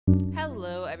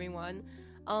Hello everyone.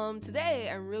 Today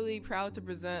I'm really proud to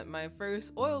present my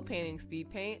first oil painting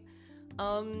speed paint.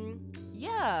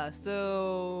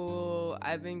 So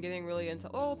I've been getting really into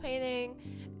oil painting,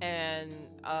 and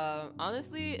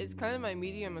honestly it's kind of my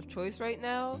medium of choice right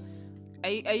now.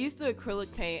 I used to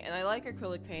acrylic paint, and I like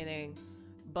acrylic painting,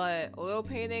 but oil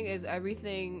painting is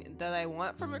everything that I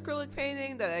want from acrylic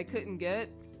painting that I couldn't get,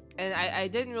 and I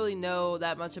didn't really know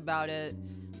that much about it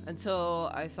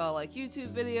until I saw like YouTube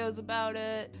videos about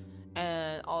it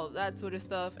and all of that sort of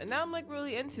stuff, and now I'm like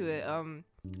really into it.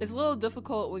 It's a little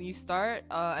difficult when you start.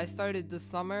 I started this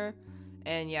summer,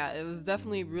 and yeah, it was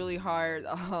definitely really hard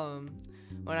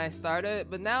when I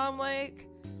started, but now I'm like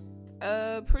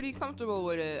pretty comfortable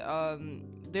with it.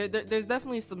 There's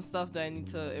definitely some stuff that I need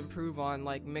to improve on,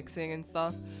 like mixing and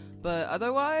stuff, but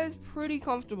otherwise pretty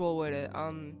comfortable with it.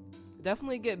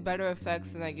 Definitely get better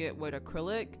effects than I get with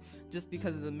acrylic, just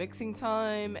because of the mixing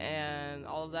time and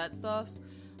all of that stuff.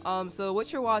 So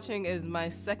what you're watching is my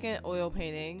second oil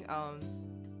painting.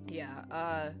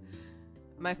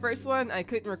 My first one I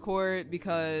couldn't record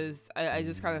because I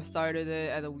just kind of started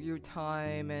it at a weird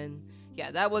time, and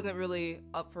yeah, that wasn't really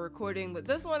up for recording. But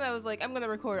this one I was like, I'm gonna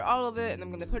record all of it and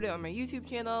I'm gonna put it on my YouTube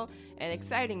channel, and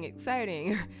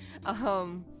exciting.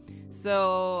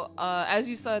 So as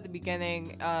you saw at the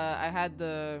beginning, I had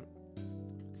the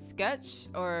sketch,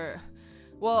 I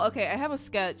have a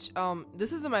sketch.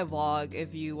 This isn't my vlog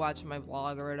if you watch my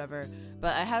vlog or whatever,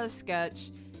 but I had a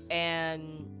sketch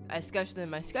and I sketched it in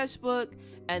my sketchbook,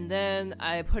 and then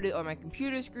I put it on my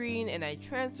computer screen and I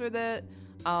transferred it.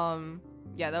 That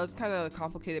was kind of a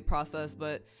complicated process,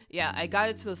 but yeah, I got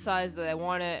it to the size that I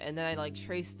wanted, and then I like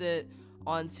traced it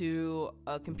onto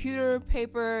a computer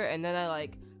paper, and then I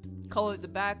like colored the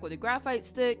back with a graphite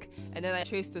stick, and then I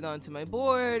traced it onto my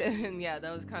board, and yeah,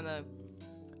 that was kind of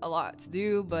a lot to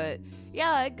do, but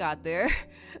yeah, I got there.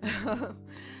 In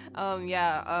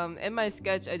my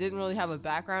sketch I didn't really have a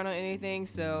background or anything,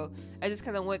 so I just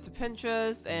kind of went to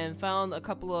Pinterest and found a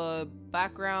couple of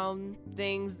background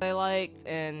things I liked,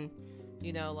 and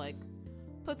like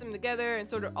put them together and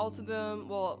sort of alter them.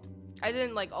 Well, I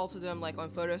didn't like alter them like on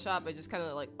Photoshop, I just kind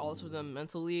of like altered them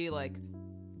mentally. Like,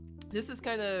 this is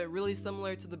kind of really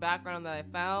similar to the background that I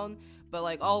found, but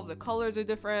like all of the colors are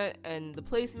different and the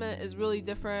placement is really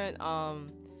different.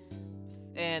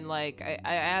 And like I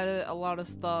added a lot of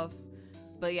stuff,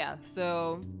 but yeah,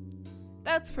 so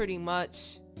that's pretty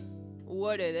much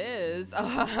what it is.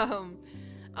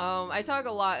 I talk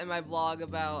a lot in my vlog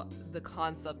about the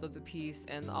concept of the piece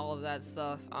and all of that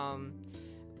stuff.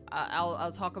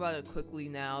 I'll talk about it quickly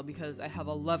now because I have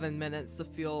 11 minutes to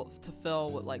fill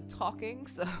with like talking,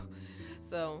 so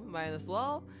might as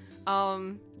well.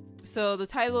 So the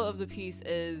title of the piece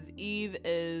is Eve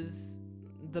is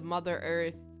the Mother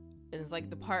Earth, and it's like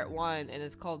the part 1, and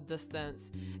it's called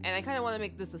Distance. And I kind of want to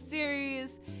make this a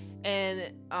series,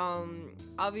 and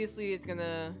obviously it's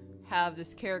gonna have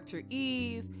this character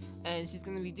Eve, and she's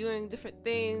gonna be doing different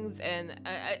things, and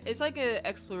it's like an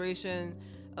exploration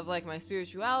of like my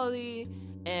spirituality,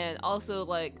 and also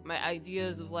like my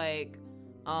ideas of like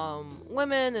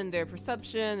women and their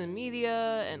perception and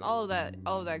media and all of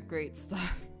that great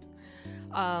stuff.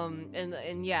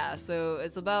 So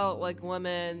it's about like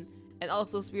women and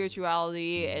also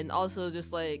spirituality and also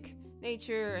just like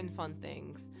nature and fun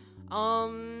things.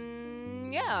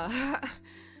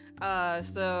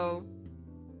 So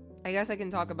I guess I can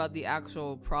talk about the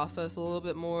actual process a little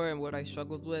bit more and what I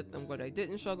struggled with and what I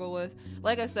didn't struggle with.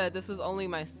 Like I said, this is only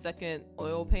my second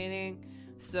oil painting,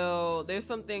 so there's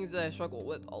some things that I struggle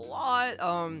with a lot.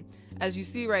 As you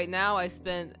see right now, I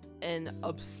spent an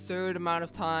absurd amount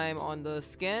of time on the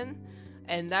skin,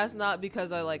 and that's not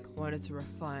because I like wanted to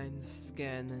refine the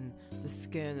skin and the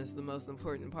skin is the most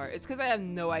important part. It's because I have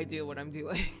no idea what I'm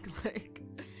doing.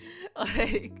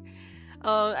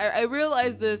 I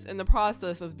realized this in the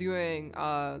process of doing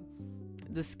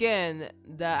the skin,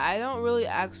 that I don't really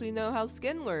actually know how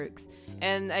skin works,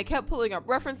 and I kept pulling up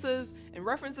references, and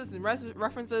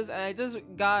I just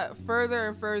got further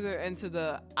and further into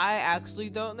the I actually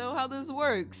don't know how this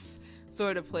works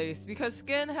sort of place, because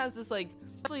skin has this like,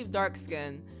 especially dark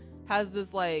skin has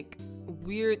this like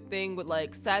weird thing with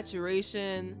like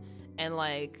saturation, and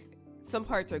like some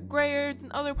parts are grayer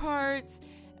than other parts,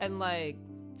 and like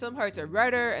some parts are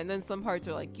redder, and then some parts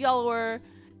are like yellower,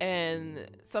 and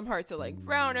some parts are like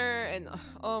browner, and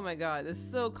oh my god, it's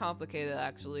so complicated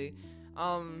actually.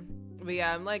 But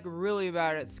yeah, I'm like really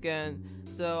bad at skin,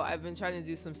 so I've been trying to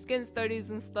do some skin studies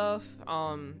and stuff,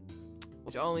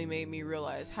 which only made me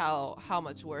realize how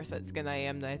much worse at skin I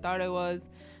am than I thought I was.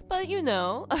 But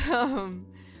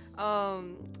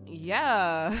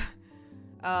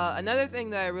Another thing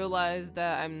that I realized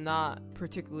that I'm not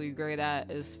particularly great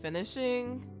at is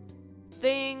finishing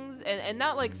things, and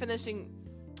not like finishing.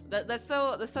 That's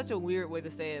such a weird way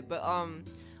to say it, but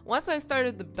once I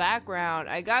started the background,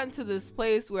 I got into this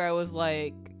place where I was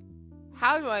like,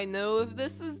 how do I know if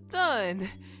this is done?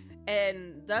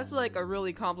 And that's like a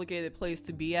really complicated place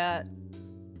to be at,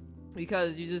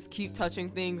 because you just keep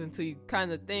touching things until you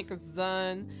kind of think it's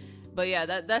done. But yeah,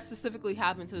 that specifically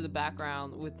happened to the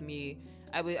background with me.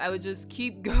 I would just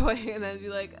keep going, and I'd be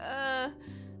like, I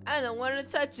don't want to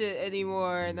touch it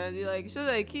anymore, and I'd be like, should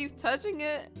I keep touching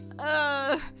it?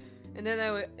 And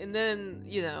then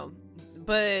you know,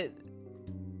 but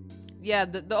yeah,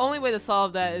 the only way to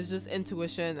solve that is just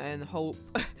intuition and hope.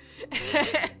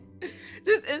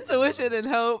 Just intuition and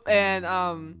hope,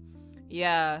 and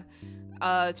yeah,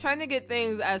 trying to get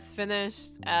things as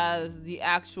finished as the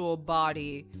actual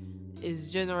body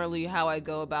is generally how I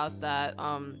go about that.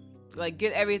 Like,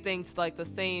 get everything to like the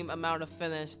same amount of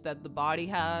finish that the body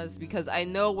has, because I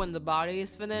know when the body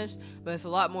is finished, but it's a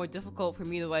lot more difficult for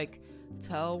me to like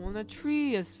tell when a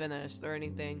tree is finished or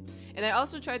anything. And I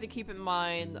also tried to keep in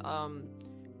mind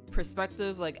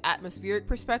perspective, like atmospheric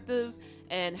perspective,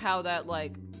 and how that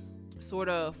like sort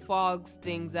of fogs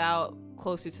things out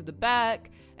closer to the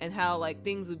back, and how like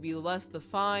things would be less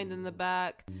defined in the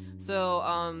back. So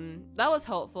that was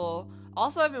helpful.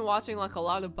 Also, I've been watching like a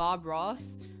lot of Bob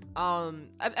Ross. I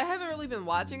haven't really been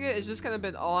watching it, it's just kind of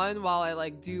been on while I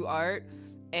like do art,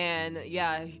 and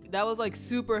yeah, that was like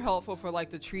super helpful for like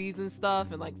the trees and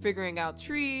stuff, and like figuring out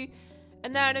tree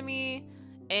anatomy.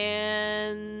 But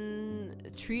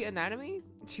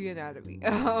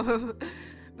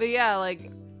yeah,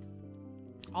 like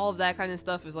all of that kind of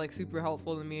stuff is like super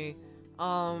helpful to me.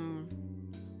 And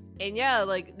yeah,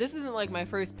 like this isn't like my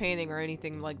first painting or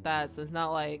anything like that, so it's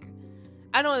not like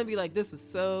I don't want to be like, this is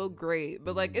so great,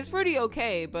 but like it's pretty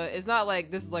okay, but it's not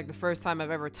like this is like the first time I've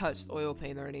ever touched oil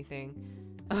paint or anything.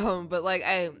 But like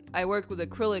I worked with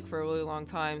acrylic for a really long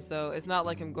time, so it's not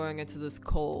like I'm going into this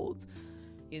cold,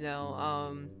 you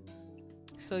know.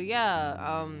 So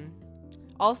yeah,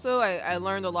 also I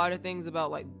learned a lot of things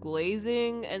about like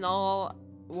glazing and all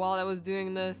while I was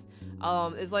doing this.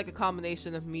 It's like a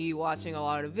combination of me watching a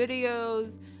lot of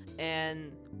videos,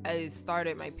 and I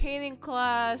started my painting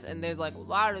class, and there's like a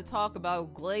lot of talk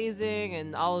about glazing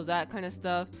and all of that kind of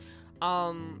stuff.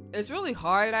 It's really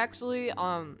hard actually.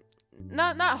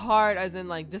 Not hard as in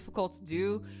like difficult to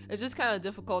do. It's just kind of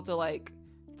difficult to like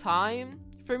time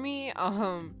for me.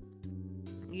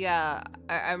 Yeah,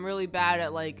 I'm really bad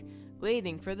at like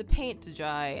waiting for the paint to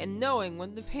dry and knowing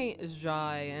when the paint is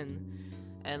dry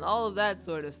and all of that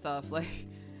sort of stuff.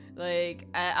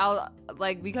 I'll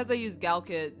like, because I use Gal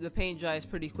Kit, the paint dries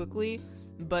pretty quickly,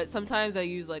 but sometimes I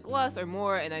use like less or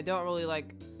more, and I don't really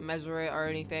like measure it or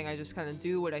anything. I just kind of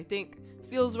do what I think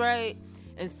feels right.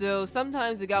 And so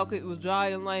sometimes the Gal Kit will dry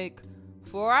in like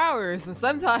 4 hours, and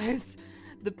sometimes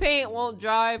the paint won't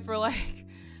dry for like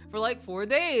 4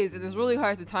 days, and it's really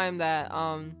hard to time that.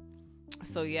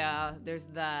 So yeah, there's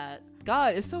that.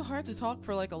 God, it's so hard to talk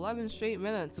for like 11 straight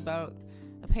minutes about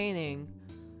a painting.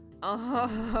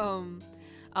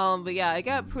 But yeah, I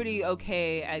got pretty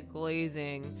okay at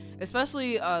glazing,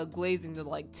 especially glazing to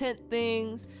like tint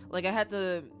things. Like I had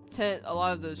to tint a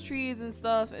lot of those trees and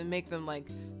stuff and make them like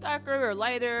darker or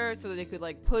lighter so that they could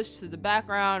like push to the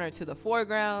background or to the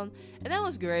foreground, and that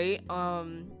was great.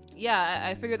 Yeah,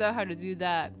 I figured out how to do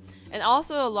that. And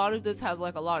also a lot of this has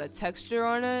like a lot of texture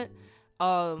on it.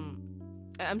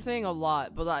 I'm saying a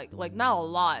lot, but like not a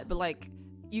lot, but like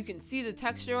you can see the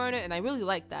texture on it, and I really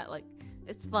like that. Like,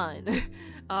 it's fun.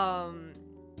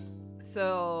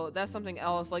 So that's something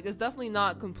else. Like, it's definitely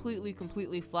not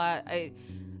completely flat. I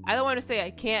don't want to say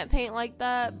I can't paint like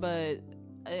that, but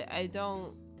I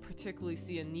don't particularly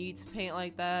see a need to paint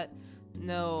like that.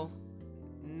 No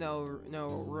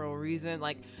real reason.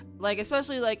 Like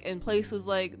especially like in places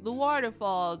like the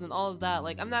waterfalls and all of that.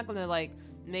 Like, I'm not gonna like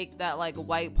make that like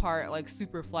white part like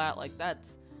super flat. Like,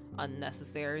 that's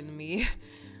unnecessary to me.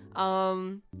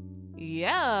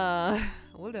 Yeah,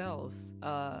 what else?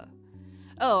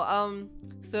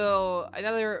 So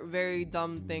another very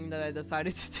dumb thing that I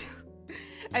decided to do.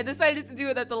 I decided to do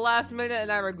it at the last minute,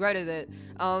 and I regretted it.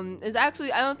 Is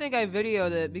actually, I don't think I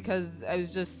videoed it because I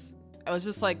was just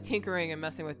like tinkering and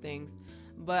messing with things.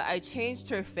 But I changed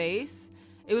her face.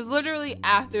 It was literally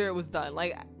after it was done.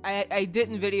 Like, I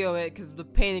didn't video it because the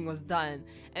painting was done.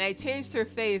 And I changed her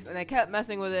face, and I kept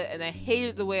messing with it, and I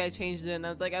hated the way I changed it. And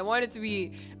I was like, I wanted to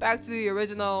be back to the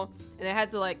original, and I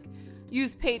had to like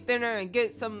use paint thinner and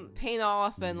get some paint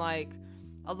off, and like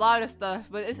a lot of stuff,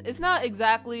 but it's not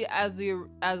exactly as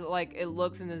like it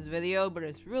looks in this video, but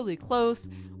it's really close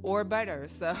or better.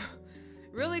 So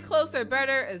really close or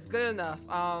better is good enough.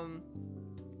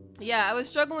 Yeah, I was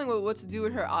struggling with what to do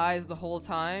with her eyes the whole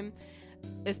time,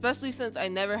 especially since I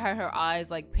never had her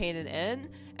eyes like painted in,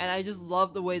 and I just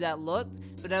loved the way that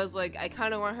looked. But I was like, I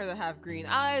kind of want her to have green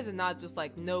eyes and not just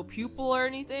like no pupil or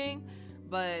anything,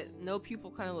 but no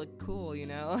pupil kind of looked cool, you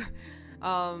know.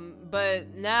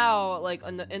 But now, like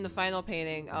in the final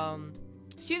painting,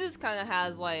 she just kind of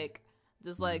has like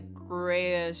this like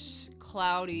grayish,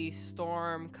 cloudy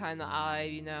storm kind of eye,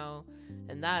 you know,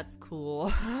 and that's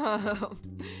cool.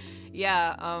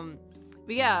 Yeah.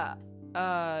 But yeah,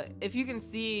 if you can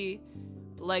see,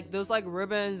 like those like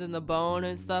ribbons and the bone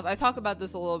and stuff, I talk about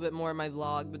this a little bit more in my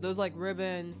vlog, but those like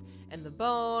ribbons and the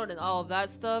bone and all of that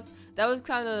stuff, that was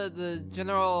kind of the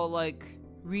general like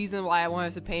reason why I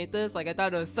wanted to paint this. Like I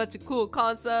thought it was such a cool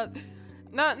concept,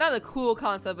 not a cool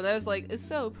concept, but I was like, it's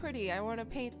so pretty, I want to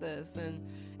paint this,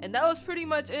 and that was pretty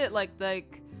much it. Like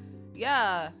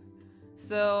yeah,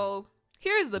 so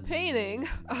here's the painting.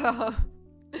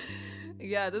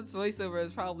 Yeah, this voiceover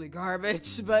is probably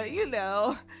garbage, but you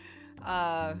know,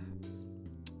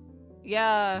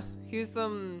 yeah, here's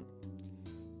some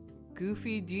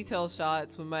goofy detail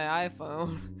shots with my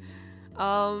iPhone.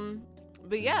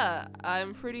 But yeah,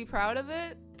 I'm pretty proud of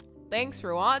it. Thanks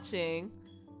for watching.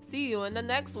 See you in the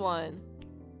next one.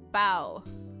 Bow.